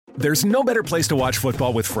There's no better place to watch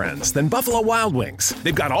football with friends than Buffalo Wild Wings.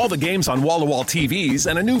 They've got all the games on wall-to-wall TVs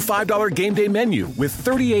and a new $5 game day menu with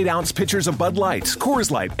 38-ounce pitchers of Bud Light,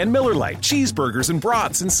 Coors Light, and Miller Lite, cheeseburgers and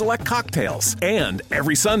brats, and select cocktails. And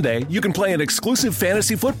every Sunday, you can play an exclusive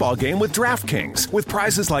fantasy football game with DraftKings with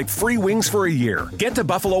prizes like free wings for a year. Get to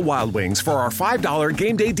Buffalo Wild Wings for our $5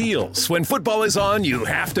 game day deals. When football is on, you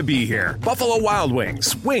have to be here. Buffalo Wild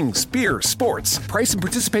Wings. Wings, beer, sports. Price and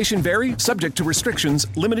participation vary, subject to restrictions,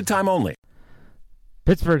 limited time only.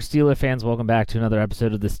 Pittsburgh Steelers fans, welcome back to another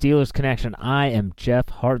episode of the Steelers Connection. I am Jeff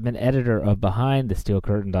Hartman, editor of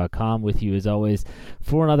BehindTheSteelCurtain.com, with you as always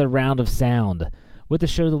for another round of sound with the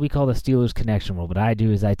show that we call the Steelers Connection. Well, what I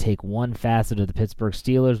do is I take one facet of the Pittsburgh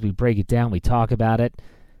Steelers, we break it down, we talk about it,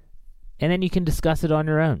 and then you can discuss it on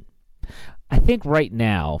your own. I think right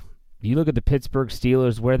now, you look at the Pittsburgh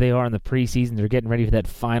Steelers, where they are in the preseason, they're getting ready for that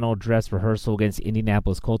final dress rehearsal against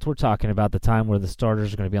Indianapolis Colts. We're talking about the time where the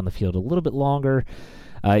starters are going to be on the field a little bit longer.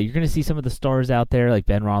 You're going to see some of the stars out there like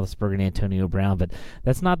Ben Roethlisberger and Antonio Brown, but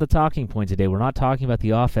that's not the talking point today. We're not talking about the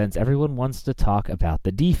offense. Everyone wants to talk about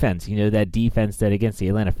the defense. You know, that defense that against the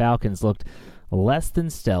Atlanta Falcons looked less than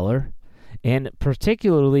stellar, and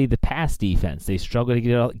particularly the pass defense. They struggled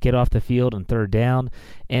to get off the field on third down.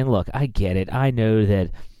 And look, I get it. I know that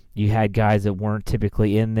you had guys that weren't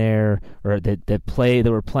typically in there, or that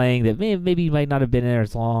were playing that maybe might not have been in there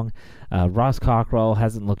as long. Ross Cockrell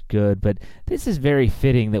hasn't looked good, but this is very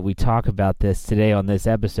fitting that we talk about this today on this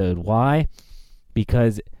episode. Why?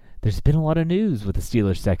 Because there's been a lot of news with the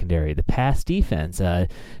Steelers secondary, the pass defense.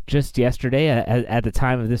 Just yesterday, at the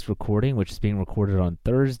time of this recording, which is being recorded on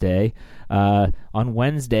Thursday, on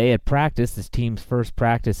Wednesday at practice, this team's first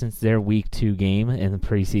practice since their Week 2 game in the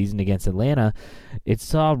preseason against Atlanta, it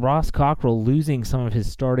saw Ross Cockrell losing some of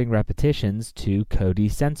his starting repetitions to Cody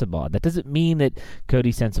Sensabaugh. That doesn't mean that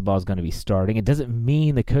Cody Sensabaugh is going to be starting. It doesn't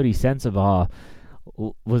mean that Cody Sensabaugh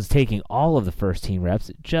was taking all of the first-team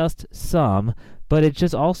reps, just some. But it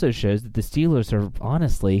just also shows that the Steelers are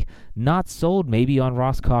honestly not sold maybe on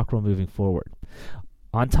Ross Cockrell moving forward.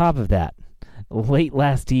 On top of that, late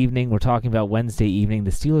last evening, we're talking about Wednesday evening,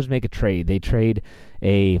 the Steelers make a trade. They trade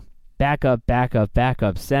a backup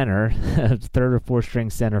center, third or fourth string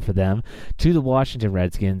center for them, to the Washington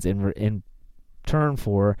Redskins in turn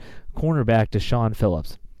for cornerback Deshaun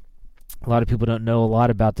Phillips. A lot of people don't know a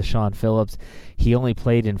lot about Deshaun Phillips. He only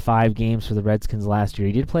played in 5 games for the Redskins last year.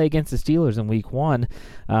 He did play against the Steelers in Week 1,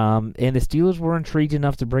 and the Steelers were intrigued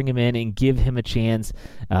enough to bring him in and give him a chance.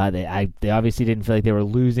 They obviously didn't feel like they were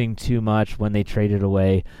losing too much when they traded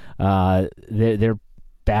away their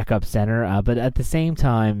backup center, but at the same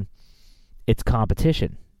time, it's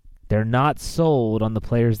competition. They're not sold on the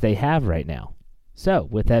players they have right now. So,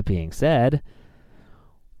 with that being said,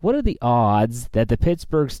 what are the odds that the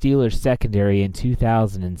Pittsburgh Steelers secondary in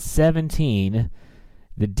 2017,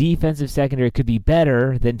 the defensive secondary, could be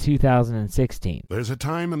better than 2016? There's a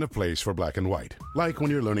time and a place for black and white, like when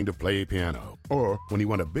you're learning to play piano, or when you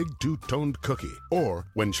want a big two-toned cookie, or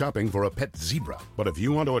when shopping for a pet zebra. But if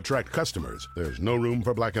you want to attract customers, there's no room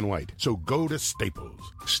for black and white. So go to Staples.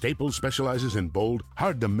 Staples specializes in bold,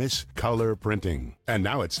 hard-to-miss color printing. And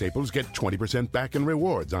now at Staples, get 20% back in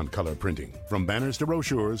rewards on color printing. From banners to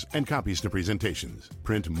brochures and copies to presentations.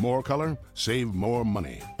 Print more color, save more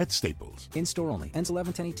money at Staples. In-store only. Ends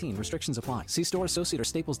 11/10/18. Restrictions apply. See store associate or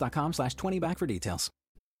staples.com/20back for details.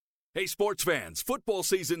 Hey, sports fans, football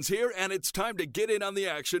season's here, and it's time to get in on the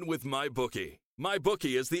action with MyBookie.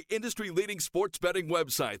 MyBookie is the industry-leading sports betting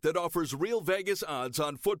website that offers real Vegas odds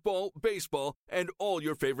on football, baseball, and all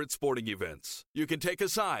your favorite sporting events. You can take a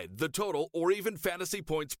side, the total, or even fantasy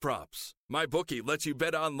points props. MyBookie lets you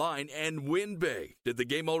bet online and win big. Did the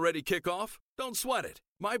game already kick off? Don't sweat it.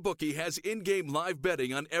 MyBookie has in-game live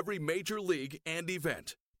betting on every major league and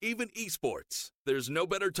event, even esports. There's no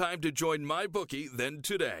better time to join MyBookie than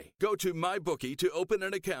today. Go to MyBookie to open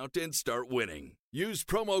an account and start winning. Use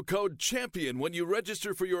promo code CHAMPION when you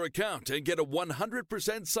register for your account and get a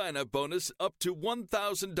 100% sign-up bonus up to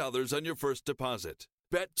 $1,000 on your first deposit.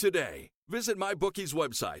 Bet today. Visit MyBookie's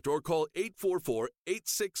website or call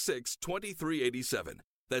 844-866-2387.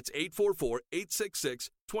 That's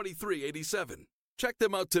 844-866-2387. Check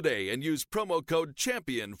them out today and use promo code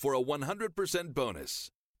CHAMPION for a 100%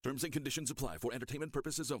 bonus. Terms and conditions apply for entertainment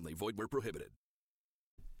purposes only. Void where prohibited.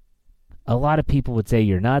 A lot of people would say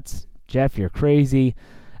you're nuts. Jeff, you're crazy.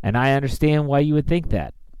 And I understand why you would think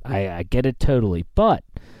that. I get it totally. But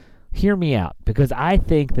hear me out, because I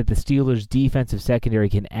think that the Steelers' defensive secondary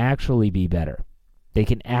can actually be better. They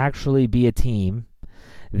can actually be a team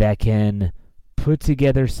that can put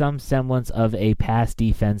together some semblance of a pass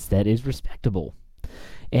defense that is respectable.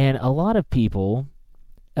 And a lot of people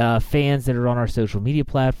fans that are on our social media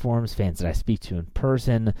platforms, fans that I speak to in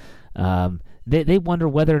person, they wonder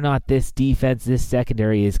whether or not this defense, this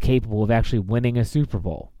secondary, is capable of actually winning a Super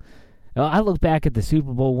Bowl. Now, I look back at the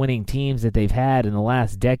Super Bowl winning teams that they've had in the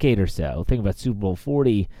last decade or so. Think about Super Bowl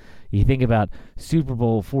 40. You think about Super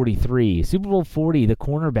Bowl 43. Super Bowl 40, the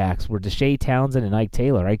cornerbacks were Deshae Townsend and Ike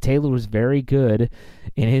Taylor. Ike Taylor was very good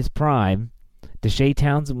in his prime. Deshae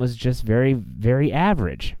Townsend was just very, very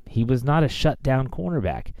average. He was not a shutdown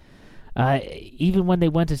cornerback. Even when they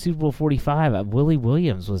went to Super Bowl 45, Willie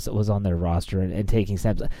Williams was on their roster and taking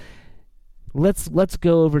snaps. Let's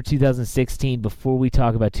go over 2016 before we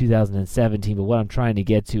talk about 2017, but what I'm trying to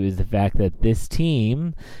get to is the fact that this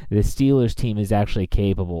team, the Steelers team, is actually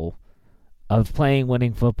capable of playing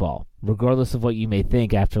winning football, regardless of what you may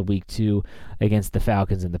think after Week 2 against the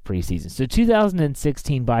Falcons in the preseason. So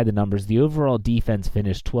 2016, by the numbers, the overall defense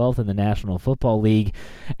finished 12th in the National Football League,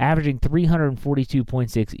 averaging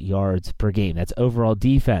 342.6 yards per game. That's overall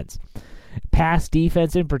defense. Pass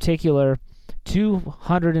defense in particular,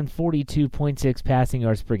 242.6 passing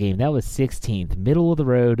yards per game. That was 16th, middle of the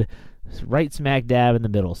road, right smack dab in the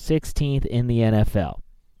middle, 16th in the NFL.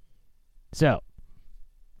 So,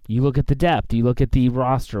 you look at the depth, you look at the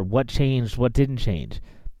roster, what changed, what didn't change.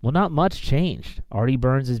 Well, not much changed. Artie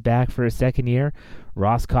Burns is back for a second year.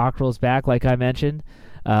 Ross Cockrell's back, like I mentioned.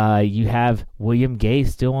 You have William Gay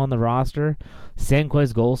still on the roster.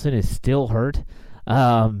 Senquez Golson is still hurt.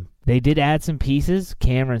 They did add some pieces.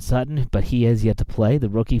 Cameron Sutton, but he has yet to play, the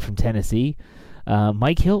rookie from Tennessee.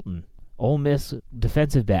 Mike Hilton, Ole Miss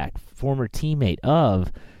defensive back, former teammate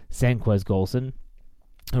of Senquez Golson,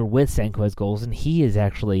 or with Senquez Golson. He has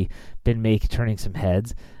actually been turning some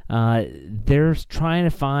heads. They're trying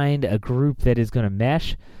to find a group that is going to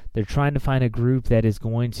mesh. They're trying to find a group that is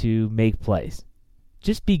going to make plays.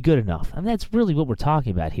 Just be good enough. I mean, that's really what we're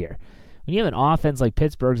talking about here. When you have an offense like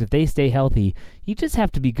Pittsburgh's, if they stay healthy, you just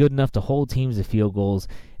have to be good enough to hold teams to field goals,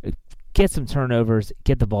 get some turnovers,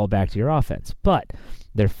 get the ball back to your offense. But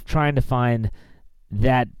they're trying to find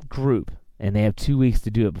that group, and they have 2 weeks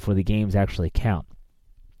to do it before the games actually count.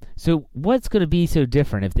 So what's going to be so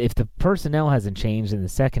different if the personnel hasn't changed in the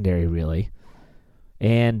secondary, really?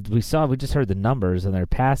 And we just heard the numbers on their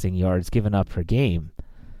passing yards given up per game.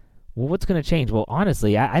 Well, what's going to change? Well,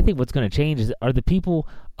 honestly, I think what's going to change are the people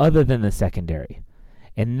other than the secondary.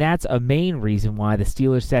 And that's a main reason why the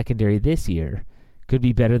Steelers secondary this year could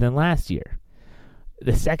be better than last year.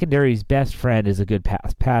 The secondary's best friend is a good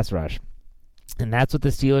pass rush. And that's what the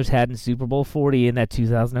Steelers had in Super Bowl 40 in that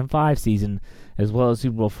 2005 season, as well as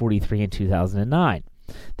Super Bowl 43 in 2009.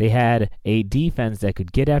 They had a defense that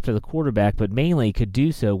could get after the quarterback, but mainly could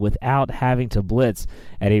do so without having to blitz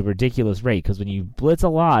at a ridiculous rate. Because when you blitz a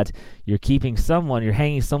lot, you're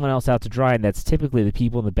hanging someone else out to dry, and that's typically the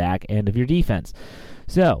people in the back end of your defense.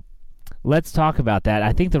 So, let's talk about that.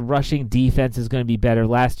 I think the rushing defense is going to be better.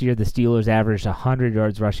 Last year, the Steelers averaged 100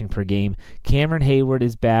 yards rushing per game. Cameron Hayward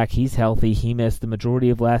is back. He's healthy. He missed the majority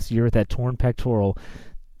of last year with that torn pectoral.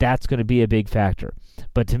 That's going to be a big factor.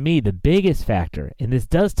 But to me, the biggest factor, and this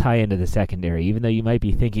does tie into the secondary, even though you might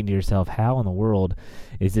be thinking to yourself, how in the world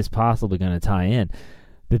is this possibly going to tie in?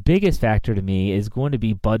 The biggest factor to me is going to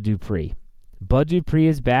be Bud Dupree. Bud Dupree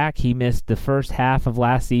is back. He missed the first half of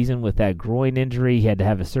last season with that groin injury. He had to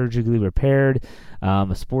have it surgically repaired,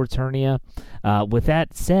 a sports hernia. With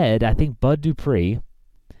that said, I think Bud Dupree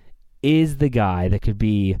is the guy that could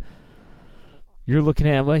be, you're looking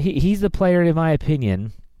at, well, he's the player, in my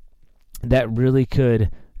opinion, that really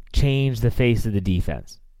could change the face of the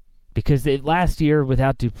defense. Because last year,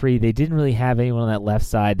 without Dupree, they didn't really have anyone on that left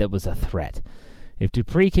side that was a threat. If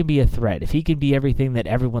Dupree can be a threat, if he can be everything that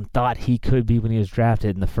everyone thought he could be when he was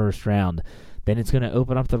drafted in the first round, then it's going to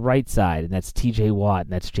open up the right side, and that's TJ Watt,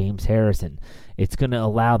 and that's James Harrison. It's going to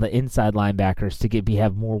allow the inside linebackers to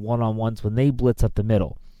have more one-on-ones when they blitz up the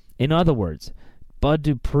middle. In other words, Bud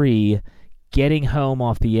Dupree getting home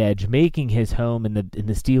off the edge, making his home in the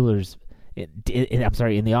Steelers'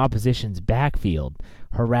 in the opposition's backfield,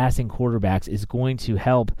 harassing quarterbacks, is going to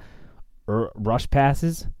help rush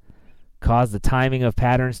passes, cause the timing of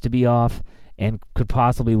patterns to be off, and could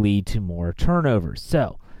possibly lead to more turnovers.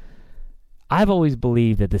 So, I've always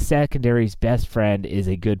believed that the secondary's best friend is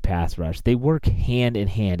a good pass rush. They work hand in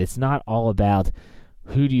hand. It's not all about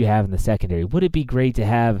who do you have in the secondary. Would it be great to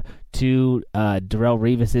have two Darrelle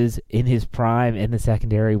Revises in his prime in the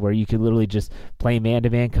secondary where you could literally just play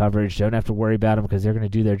man-to-man coverage, don't have to worry about them because they're going to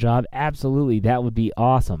do their job? Absolutely, that would be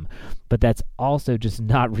awesome. But that's also just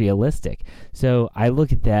not realistic. So I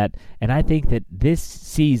look at that, and I think that this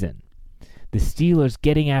season, the Steelers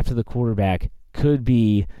getting after the quarterback could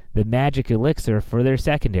be the magic elixir for their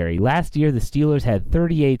secondary. Last year, the Steelers had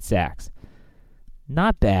 38 sacks.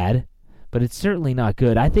 Not bad, but it's certainly not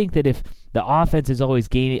good. I think that if the offense is always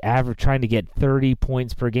trying to get 30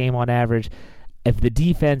 points per game on average, if the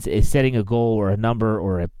defense is setting a goal or a number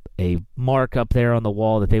or a mark up there on the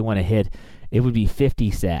wall that they want to hit, it would be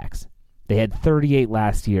 50 sacks. They had 38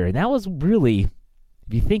 last year, and that was really,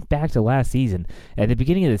 if you think back to last season, at the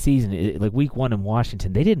beginning of the season, like week 1 in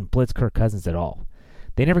Washington, they didn't blitz Kirk Cousins at all.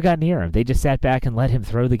 They never got near him. They just sat back and let him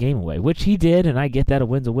throw the game away, which he did, and I get that a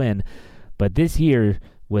win's a win. But this year,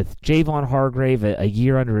 with Javon Hargrave a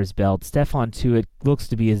year under his belt, Stephon Tuitt looks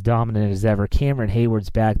to be as dominant as ever, Cameron Hayward's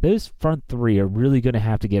back, those front three are really going to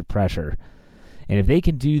have to get pressure. And if they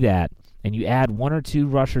can do that, and you add 1 or 2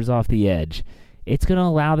 rushers off the edge, it's going to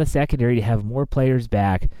allow the secondary to have more players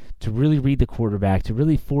back, to really read the quarterback, to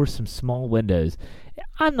really force some small windows.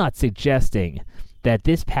 I'm not suggesting that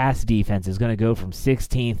this pass defense is going to go from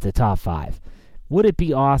 16th to top 5. Would it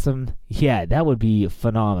be awesome? Yeah, that would be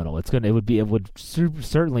phenomenal. It would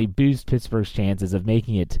certainly boost Pittsburgh's chances of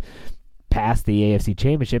making it past the AFC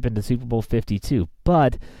Championship into Super Bowl 52.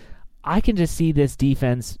 But I can just see this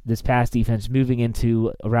pass defense moving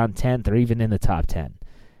into around 10th or even in the top 10.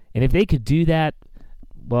 And if they could do that,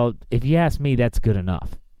 well, if you ask me, that's good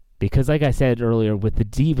enough. Because like I said earlier, with the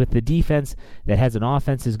defense that has an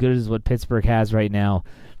offense as good as what Pittsburgh has right now,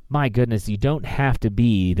 my goodness, you don't have to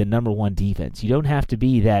be the number 1 defense. You don't have to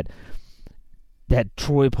be that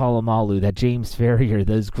Troy Polamalu, that James Farrior,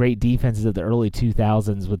 those great defenses of the early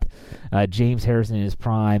 2000s with James Harrison in his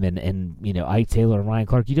prime and Ike Taylor and Ryan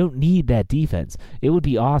Clark. You don't need that defense. It would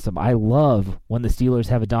be awesome. I love when the Steelers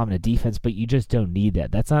have a dominant defense, but you just don't need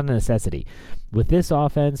that. That's not a necessity. With this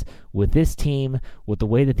offense, with this team, with the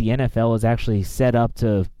way that the NFL is actually set up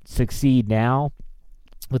to succeed now,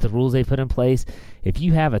 with the rules they put in place, if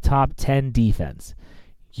you have a top 10 defense,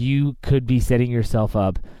 you could be setting yourself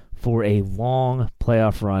up for a long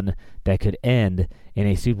playoff run that could end in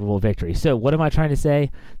a Super Bowl victory. So what am I trying to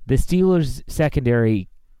say? The Steelers secondary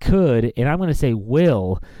could, and I'm going to say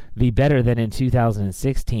will, be better than in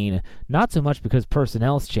 2016, not so much because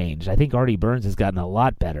personnel's changed. I think Artie Burns has gotten a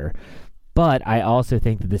lot better, but I also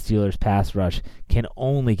think that the Steelers' pass rush can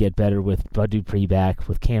only get better with Bud Dupree back,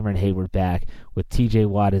 with Cameron Hayward back, with T.J.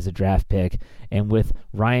 Watt as a draft pick, and with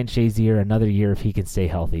Ryan Shazier another year if he can stay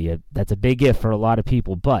healthy. That's a big if for a lot of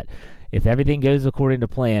people, but if everything goes according to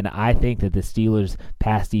plan, I think that the Steelers'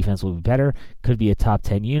 pass defense will be better, could be a top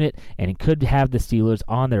 10 unit, and it could have the Steelers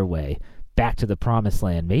on their way back to the promised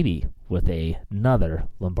land, maybe with another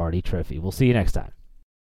Lombardi trophy. We'll see you next time.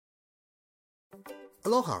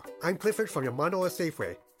 Aloha, I'm Clifford from your Manoa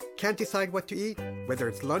Safeway. Can't decide what to eat? Whether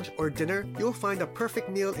it's lunch or dinner, you'll find a perfect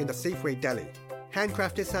meal in the Safeway Deli.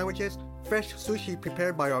 Handcrafted sandwiches, fresh sushi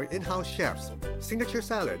prepared by our in-house chefs, signature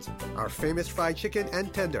salads, our famous fried chicken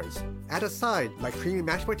and tenders. Add a side like creamy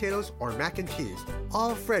mashed potatoes or mac and cheese,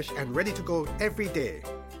 all fresh and ready to go every day.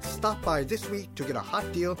 Stop by this week to get a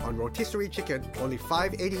hot deal on rotisserie chicken, only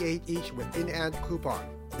 $5.88 each with in-hand coupon.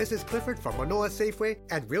 This is Clifford from Manoa Safeway,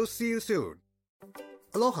 and we'll see you soon.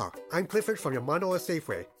 Aloha, I'm Clifford from your Manoa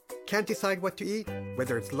Safeway. Can't decide what to eat?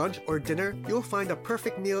 Whether it's lunch or dinner, you'll find a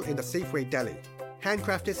perfect meal in the Safeway Deli.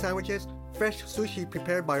 Handcrafted sandwiches, fresh sushi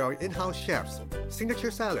prepared by our in-house chefs,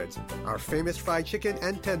 signature salads, our famous fried chicken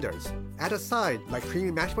and tenders. Add a side like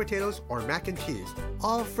creamy mashed potatoes or mac and cheese,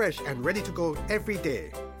 all fresh and ready to go every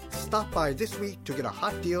day. Stop by this week to get a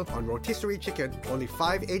hot deal on rotisserie chicken, only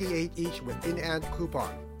 $5.88 each with in-hand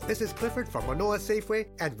coupon. This is Clifford from Manoa Safeway,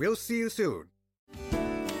 and we'll see you soon.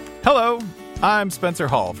 Hello, I'm Spencer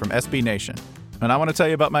Hall from SB Nation, and I want to tell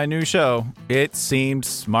you about my new show, It Seemed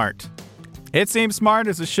Smart. It Seemed Smart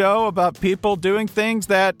is a show about people doing things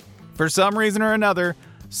that, for some reason or another,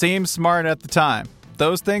 seem smart at the time.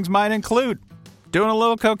 Those things might include doing a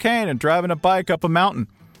little cocaine and driving a bike up a mountain.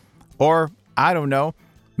 Or, I don't know,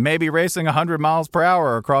 maybe racing 100 miles per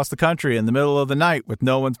hour across the country in the middle of the night with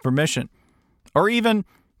no one's permission. Or even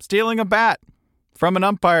stealing a bat from an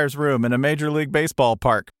umpire's room in a Major League Baseball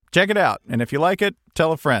park. Check it out, and if you like it,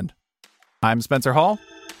 tell a friend. I'm Spencer Hall.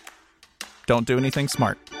 Don't do anything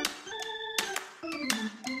smart.